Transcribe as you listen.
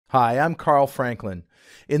Hi, I'm Carl Franklin.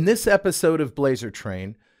 In this episode of Blazor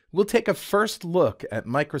Train, we'll take a first look at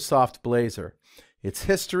Microsoft Blazor, its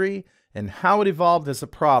history, and how it evolved as a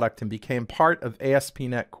product and became part of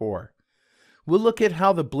ASP.NET Core. We'll look at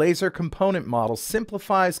how the Blazor component model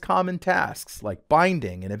simplifies common tasks like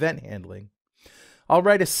binding and event handling. I'll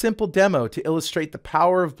write a simple demo to illustrate the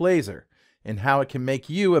power of Blazor and how it can make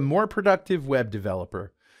you a more productive web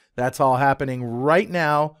developer. That's all happening right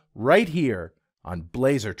now, right here, on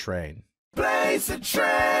Blazor Train. Blazor Train!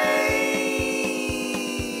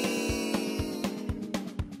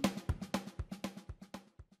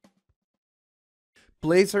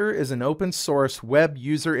 Blazor is an open-source web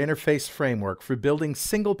user interface framework for building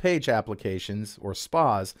single-page applications, or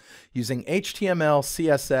SPAs, using HTML,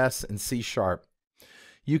 CSS, and C#.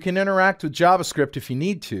 You can interact with JavaScript if you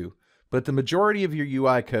need to, but the majority of your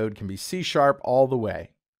UI code can be C# all the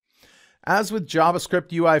way. As with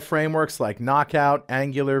JavaScript UI frameworks like Knockout,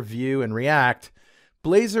 Angular, Vue, and React,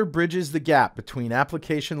 Blazor bridges the gap between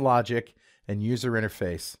application logic and user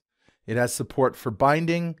interface. It has support for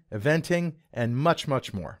binding, eventing, and much,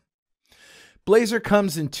 much more. Blazor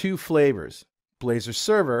comes in two flavors, Blazor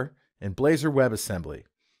Server and Blazor WebAssembly.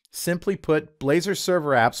 Simply put, Blazor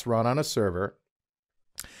Server apps run on a server,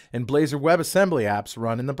 and Blazor WebAssembly apps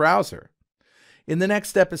run in the browser. In the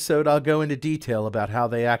next episode, I'll go into detail about how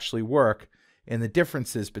they actually work and the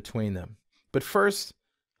differences between them. But first,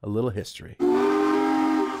 a little history.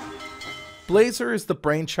 Blazor is the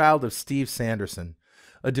brainchild of Steve Sanderson,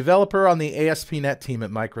 a developer on the ASP.NET team at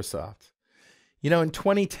Microsoft. You know, in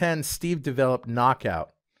 2010, Steve developed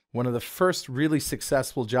Knockout, one of the first really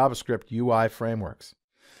successful JavaScript UI frameworks.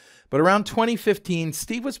 But around 2015,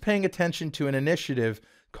 Steve was paying attention to an initiative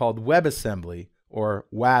called WebAssembly, or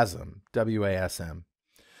WASM, W-A-S-M,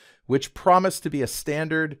 which promised to be a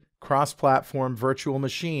standard cross-platform virtual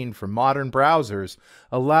machine for modern browsers,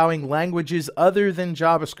 allowing languages other than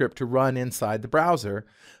JavaScript to run inside the browser,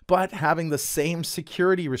 but having the same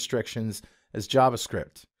security restrictions as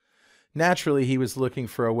JavaScript. Naturally, he was looking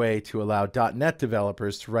for a way to allow .NET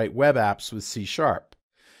developers to write web apps with C#.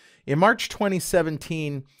 In March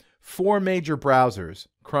 2017, 4 major browsers,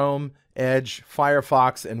 Chrome, Edge,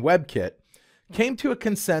 Firefox, and WebKit, came to a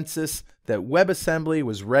consensus that WebAssembly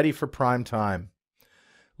was ready for prime time.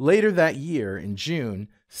 Later that year, in June,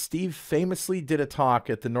 Steve famously did a talk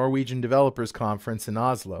at the Norwegian Developers Conference in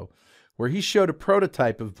Oslo, where he showed a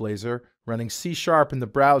prototype of Blazor running C# in the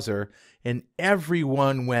browser, and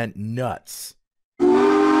everyone went nuts.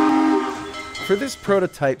 For this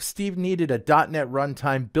prototype, Steve needed a .NET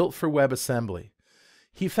runtime built for WebAssembly.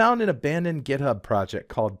 He found an abandoned GitHub project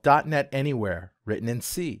called .NET Anywhere, written in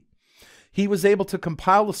C. He was able to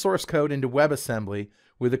compile the source code into WebAssembly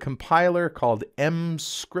with a compiler called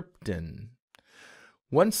mscripten.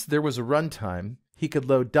 Once there was a runtime, he could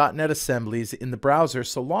load .NET assemblies in the browser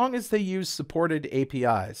so long as they used supported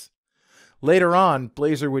APIs. Later on,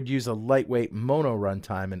 Blazor would use a lightweight mono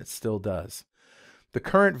runtime, and it still does. The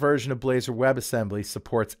current version of Blazor WebAssembly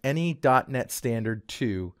supports any .NET Standard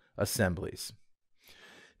 2 assemblies.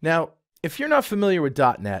 Now, if you're not familiar with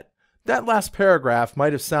 .NET, that last paragraph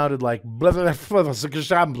might have sounded like well,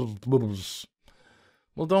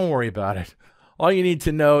 don't worry about it. All you need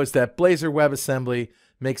to know is that Blazor WebAssembly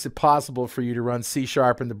makes it possible for you to run C#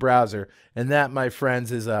 in the browser, and that, my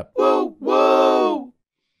friends, is a woo woo!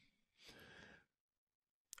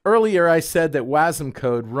 Earlier I said that WASM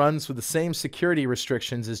code runs with the same security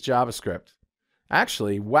restrictions as JavaScript.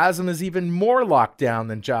 Actually, WASM is even more locked down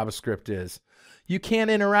than JavaScript is. You can't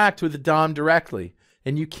interact with the DOM directly,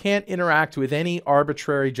 and you can't interact with any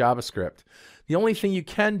arbitrary JavaScript. The only thing you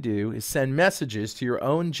can do is send messages to your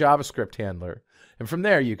own JavaScript handler, and from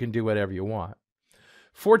there you can do whatever you want.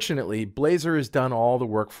 Fortunately, Blazor has done all the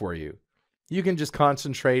work for you. You can just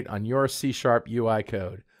concentrate on your C# UI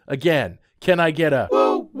code. Again, can I get a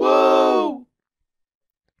woo woo?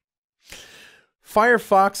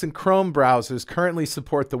 Firefox and Chrome browsers currently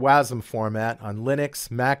support the WASM format on Linux,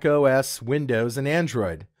 Mac OS, Windows, and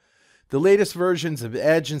Android. The latest versions of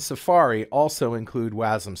Edge and Safari also include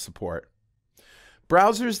WASM support.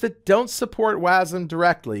 Browsers that don't support WASM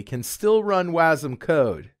directly can still run WASM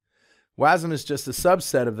code. WASM is just a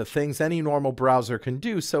subset of the things any normal browser can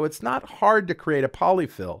do, so it's not hard to create a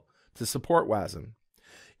polyfill to support WASM.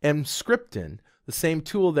 Mscripten, the same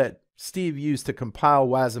tool that Steve used to compile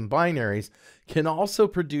WASM binaries, can also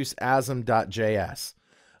produce asm.js,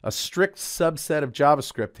 a strict subset of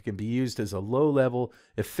JavaScript that can be used as a low-level,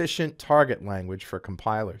 efficient target language for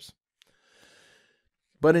compilers.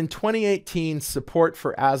 But in 2018, support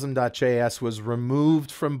for asm.js was removed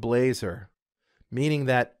from Blazor. meaning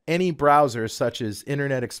that any browser such as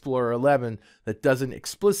Internet Explorer 11 that doesn't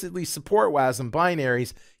explicitly support WASM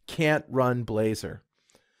binaries can't run Blazor.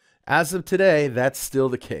 As of today, that's still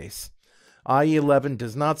the case. IE 11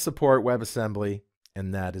 does not support WebAssembly,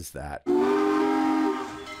 and that is that.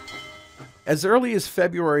 As early as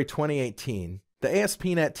February 2018, the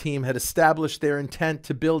ASP.NET team had established their intent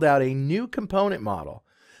to build out a new component model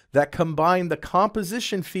that combined the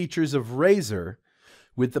composition features of Razor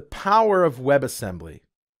with the power of WebAssembly.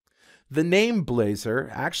 The name Blazor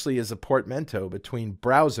actually is a portmanteau between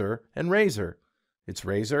browser and Razor. It's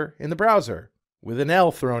Razor in the browser, with an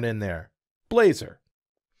L thrown in there. Blazor.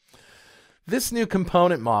 This new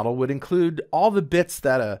component model would include all the bits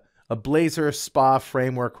that a Blazor SPA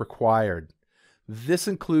framework required. This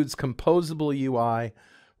includes composable UI,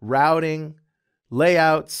 routing,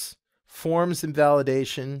 layouts, forms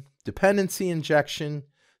invalidation, dependency injection,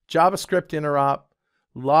 JavaScript interop,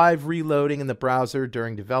 live reloading in the browser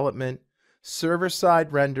during development,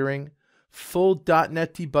 server-side rendering, full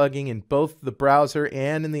 .NET debugging in both the browser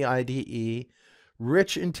and in the IDE,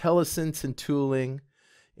 rich IntelliSense and tooling,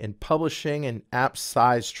 and publishing and app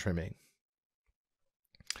size trimming.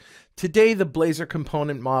 Today, the Blazor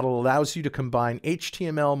component model allows you to combine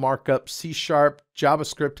HTML markup, C#,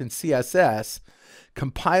 JavaScript, and CSS,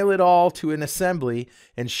 compile it all to an assembly,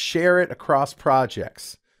 and share it across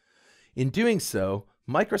projects. In doing so,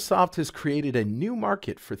 Microsoft has created a new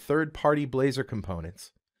market for third-party Blazor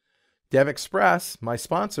components. DevExpress, my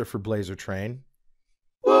sponsor for Blazor Train,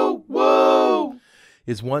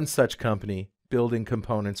 is one such company building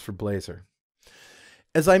components for Blazor.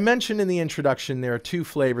 As I mentioned in the introduction, there are two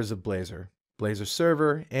flavors of Blazor, Blazor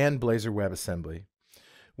Server and Blazor WebAssembly.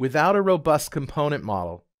 Without a robust component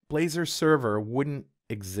model, Blazor Server wouldn't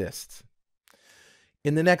exist.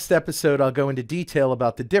 In the next episode, I'll go into detail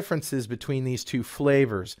about the differences between these two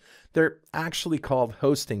flavors. They're actually called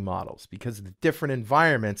hosting models because of the different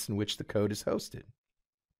environments in which the code is hosted.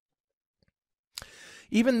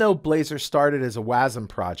 Even though Blazor started as a WASM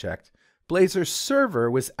project, Blazor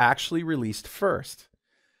Server was actually released first.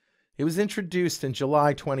 It was introduced in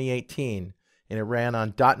July 2018, and it ran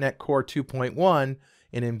on .NET Core 2.1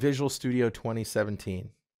 and in Visual Studio 2017.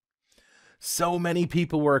 So many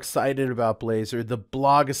people were excited about Blazor. The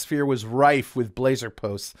blogosphere was rife with Blazor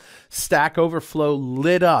posts. Stack Overflow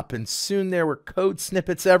lit up, and soon there were code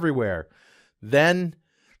snippets everywhere. Then,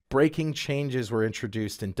 breaking changes were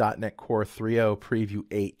introduced in .NET Core 3.0 Preview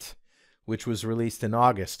 8, which was released in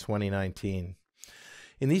August 2019.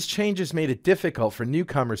 And these changes made it difficult for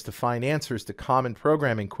newcomers to find answers to common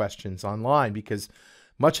programming questions online because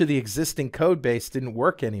much of the existing code base didn't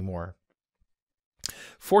work anymore.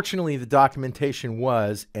 Fortunately, the documentation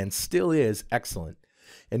was, and still is, excellent,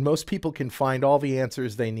 and most people can find all the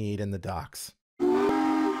answers they need in the docs.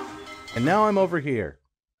 And now I'm over here.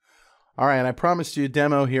 All right, I promised you a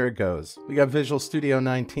demo. Here it goes. We got Visual Studio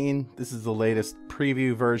 19. This is the latest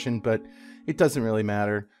preview version, but it doesn't really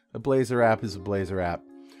matter. A Blazor app is a Blazor app.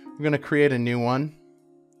 We're going to create a new one,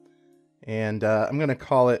 and I'm going to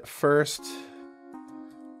call it First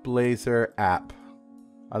Blazor App.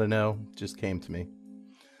 I don't know, just came to me.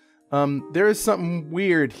 There is something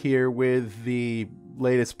weird here with the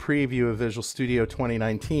latest preview of Visual Studio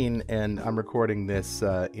 2019, and I'm recording this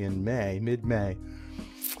in May, mid-May.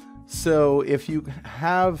 So if you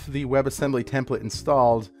have the WebAssembly template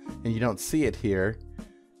installed and you don't see it here,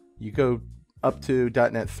 you go up to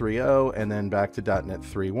 .NET 3.0 and then back to .NET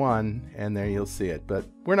 3.1, and there you'll see it. But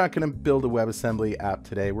we're not going to build a WebAssembly app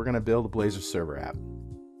today. We're going to build a Blazor Server app.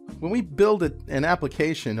 When we build an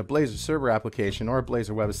application, a Blazor Server application or a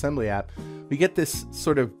Blazor WebAssembly app, we get this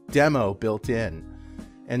sort of demo built in.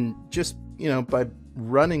 And just, by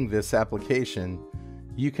running this application,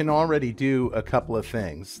 you can already do a couple of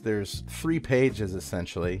things. There's 3 pages,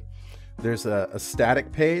 essentially. There's a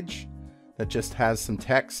static page that just has some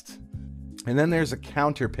text. And then there's a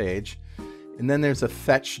counter page. And then there's a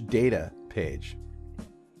fetch data page.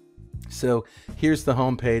 So here's the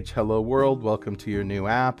home page. Hello world, welcome to your new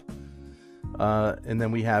app. And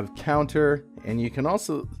then we have counter. And you can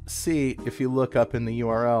also see, if you look up in the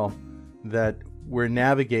URL, that we're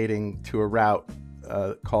navigating to a route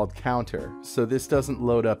called counter. So this doesn't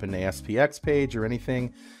load up an ASPX page or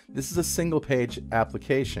anything. This is a single page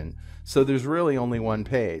application. So there's really only one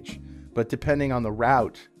page. But depending on the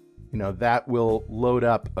route, that will load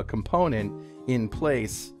up a component in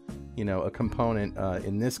place. A component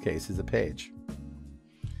in this case is a page.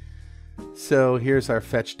 So here's our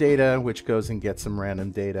fetch data, which goes and gets some random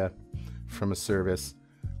data from a service.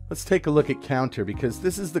 Let's take a look at counter, because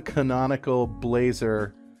this is the canonical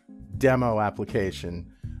Blazor demo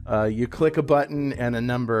application. You click a button and a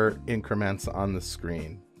number increments on the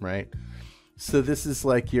screen, right? So this is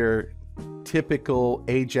like your typical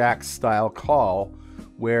AJAX style call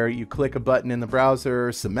where you click a button in the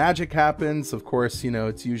browser, some magic happens. Of course,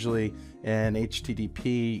 it's usually an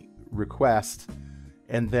HTTP request,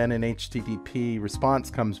 and then an HTTP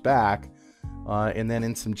response comes back, and then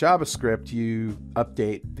in some JavaScript, you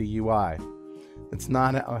update the UI. That's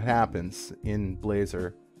not how it happens in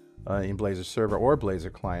Blazor Server or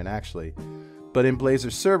Blazor Client, actually. But in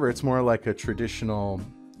Blazor Server, it's more like a traditional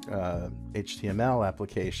HTML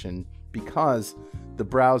application because the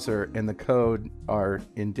browser and the code are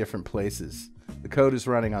in different places. The code is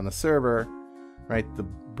running on the server, right? The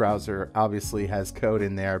browser obviously has code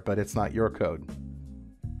in there, but it's not your code.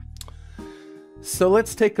 So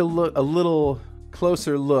let's take a little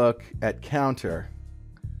closer look at counter.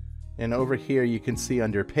 And over here you can see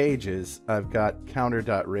under pages, I've got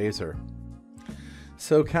counter.razor.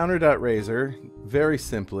 So counter.razor, very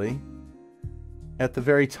simply, at the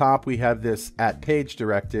very top we have this @page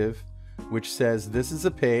directive, which says this is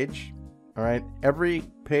a page. All right, every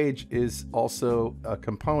page is also a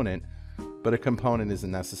component, but a component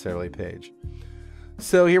isn't necessarily a page.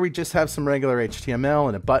 So here we just have some regular HTML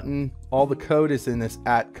and a button. All the code is in this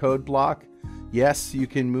 @code block. Yes, you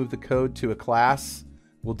can move the code to a class.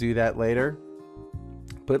 We'll do that later.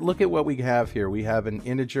 But look at what we have here. We have an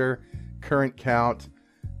integer current count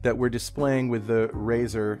that we're displaying with the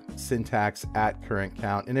Razor syntax @current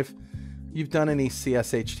count. And if you've done any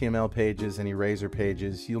CS/HTML pages, any Razor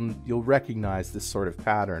pages, you'll recognize this sort of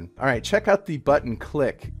pattern. All right, check out the button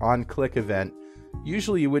click on click event.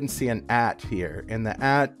 Usually you wouldn't see an @ here, and the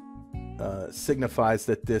 @ signifies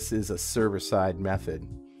that this is a server-side method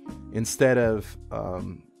instead of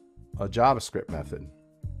a JavaScript method,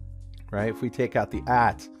 right? If we take out the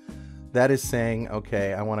 @ that is saying,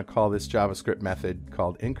 okay, I want to call this JavaScript method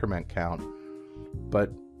called increment count.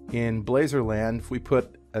 But in Blazor land, if we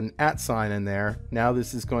put an @ sign in there, now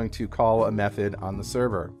this is going to call a method on the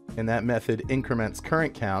server. And that method increments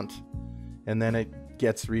current count, and then it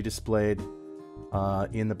gets redisplayed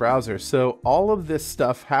in the browser. So all of this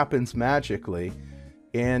stuff happens magically.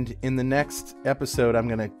 And in the next episode, I'm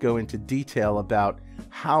going to go into detail about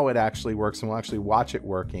how it actually works, and we'll actually watch it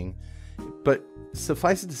working. But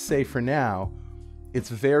suffice it to say for now, it's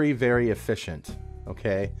very, very efficient,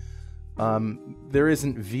 okay? There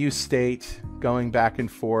isn't view state going back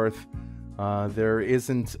and forth. There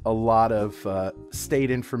isn't a lot of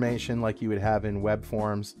state information like you would have in web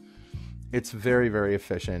forms. It's very, very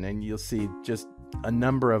efficient, and you'll see just a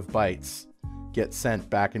number of bytes get sent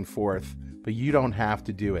back and forth, but you don't have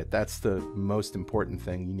to do it. That's the most important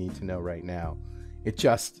thing you need to know right now. It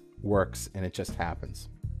just works, and it just happens.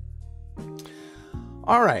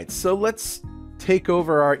 All right, so let's take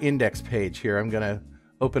over our index page here. I'm going to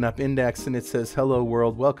open up index, and it says, hello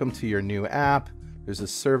world, welcome to your new app. There's a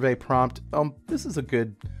survey prompt. This is a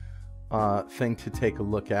good thing to take a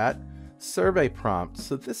look at. Survey prompt.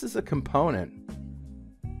 So this is a component.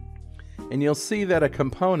 And you'll see that a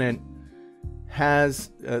component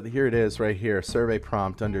has, here it is right here, survey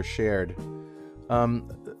prompt under shared.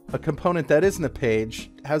 A component that isn't a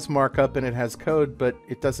page has markup and it has code, but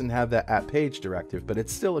it doesn't have that @page directive, but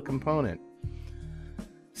it's still a component.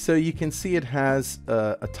 So you can see it has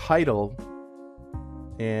a title,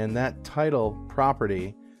 and that title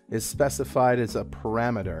property is specified as a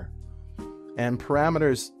parameter. And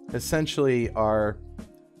parameters essentially are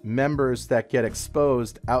members that get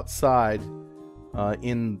exposed outside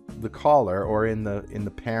in the caller or in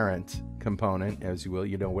the parent component, as you will,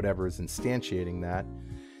 whatever is instantiating that.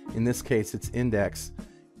 In this case, it's index.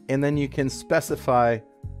 And then you can specify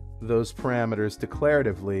those parameters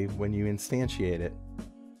declaratively when you instantiate it.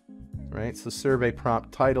 Right? So survey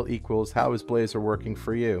prompt title equals how is Blazor working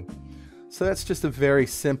for you? So that's just a very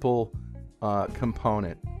simple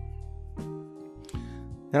component.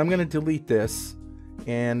 Now I'm going to delete this,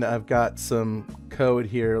 and I've got some code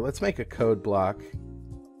here. Let's make a code block.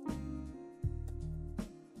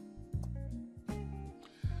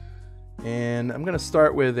 And I'm going to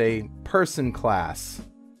start with a person class.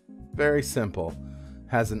 Very simple.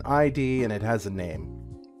 Has an ID and it has a name.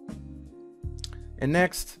 And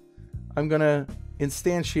next, I'm going to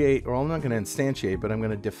instantiate, or I'm not going to instantiate, but I'm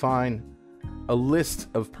going to define a list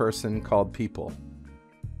of person called people.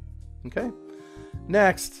 Okay?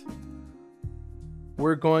 Next,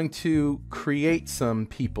 we're going to create some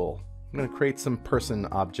people. I'm going to create some person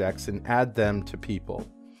objects and add them to people.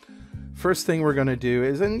 First thing we're going to do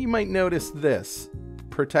is, and you might notice this,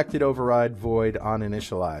 protected override void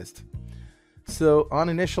onInitialized. So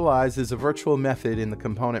onInitialized is a virtual method in the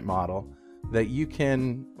component model that you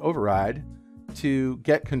can override to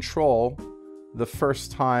get control the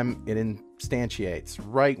first time it instantiates,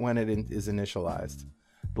 right when it is initialized,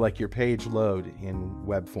 like your page load in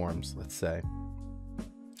web forms, let's say.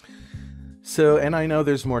 So, and I know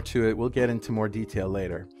there's more to it. We'll get into more detail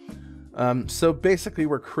later. So basically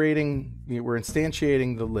we're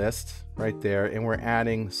instantiating the list right there, and we're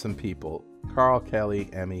adding some people: Carl, Kelly,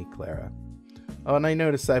 Emmy, Clara. Oh, and I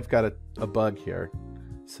notice I've got a bug here,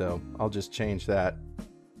 so I'll just change that.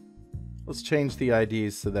 Let's change the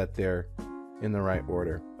IDs so that they're in the right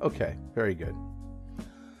order. Okay, very good.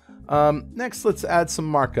 Next, let's add some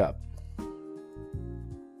markup.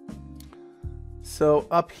 So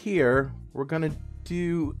up here, we're going to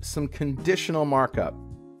do some conditional markup.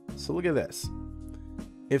 So look at this.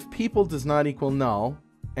 If people does not equal null,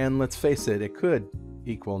 and let's face it, it could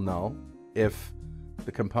equal null if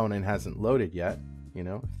the component hasn't loaded yet. You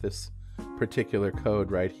know, if this particular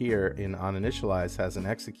code right here in onInitialize hasn't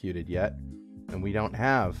executed yet, and we don't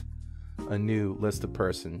have a new list of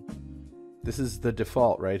person, this is the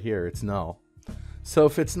default right here, it's null. So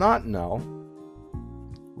if it's not null,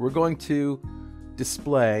 we're going to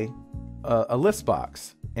display a list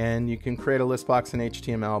box, and you can create a list box in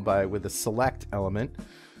HTML with a select element.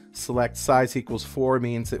 Select size equals 4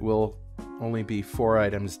 means it will only be 4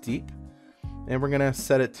 items deep, and we're going to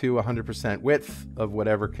set it to 100% width of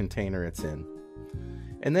whatever container it's in.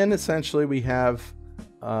 And then essentially we have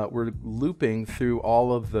we're looping through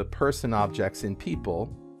all of the person objects in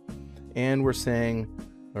people, and we're saying,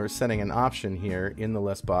 or setting an option here in the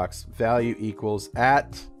list box: value equals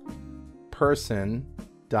at person.id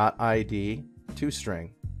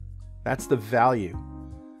toString. That's the value.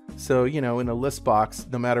 So, you know, in a list box,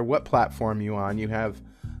 no matter what platform you're on, you have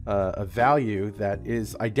a value that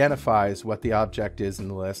identifies what the object is in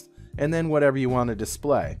the list, and then whatever you want to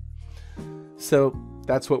display. So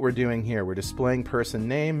that's what we're doing here. We're displaying person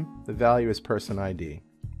name. The value is person ID.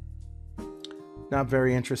 Not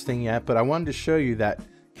very interesting yet, but I wanted to show you that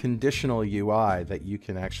conditional UI, that you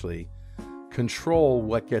can actually control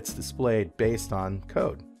what gets displayed based on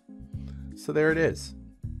code. So there it is.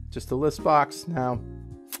 Just a list box. Now,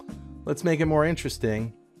 let's make it more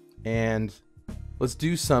interesting, and let's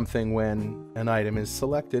do something when an item is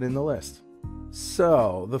selected in the list.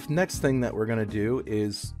 So the next thing that we're going to do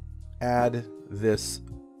is add this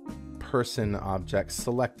person object,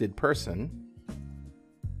 selected person.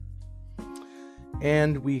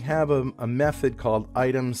 And we have a method called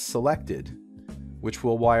item selected, which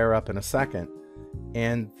we'll wire up in a second.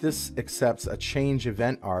 And this accepts a change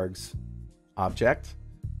event args object.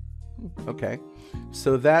 Okay,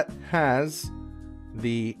 so that has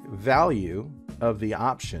the value of the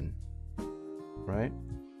option, right?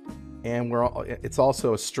 And it's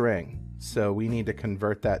also a string, so we need to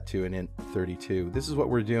convert that to an int 32. This is what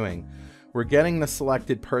we're doing. We're getting the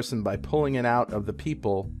selected person by pulling it out of the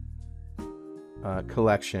people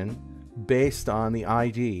collection based on the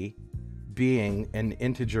ID being an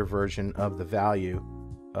integer version of the value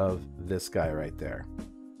of this guy right there.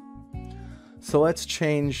 So let's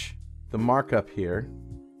change the markup here.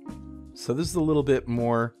 So this is a little bit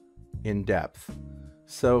more in depth.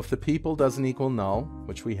 So if the people doesn't equal null,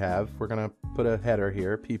 which we have, we're going to put a header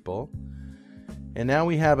here, people. And now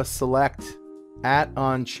we have a select at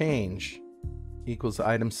on change equals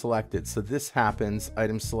item selected. So this happens,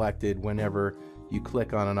 item selected, whenever you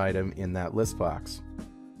click on an item in that list box.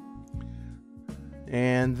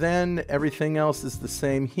 And then everything else is the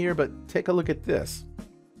same here, but take a look at this.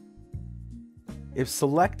 If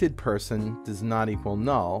selected person does not equal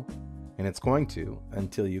null, and it's going to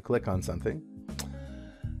until you click on something,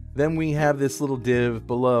 then we have this little div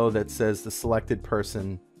below that says the selected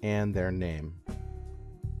person and their name.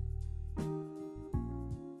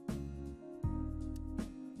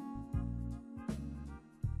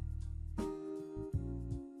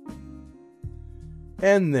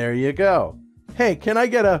 And there you go. Hey, can I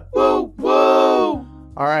get a woo woo? All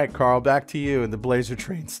right, Carl, back to you in the Blazor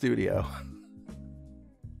Train studio.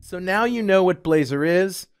 So now you know what Blazor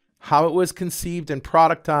is, how it was conceived and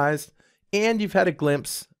productized, and you've had a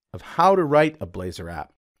glimpse of how to write a Blazor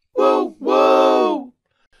app. Woo woo!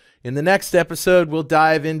 In the next episode, we'll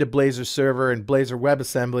dive into Blazor Server and Blazor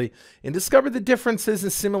WebAssembly and discover the differences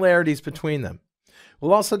and similarities between them.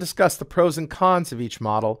 We'll also discuss the pros and cons of each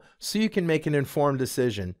model so you can make an informed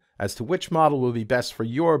decision as to which model will be best for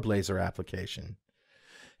your Blazor application.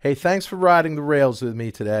 Hey, thanks for riding the rails with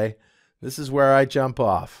me today. This is where I jump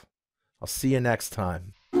off. I'll see you next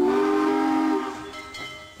time.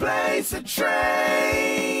 Blazor Train.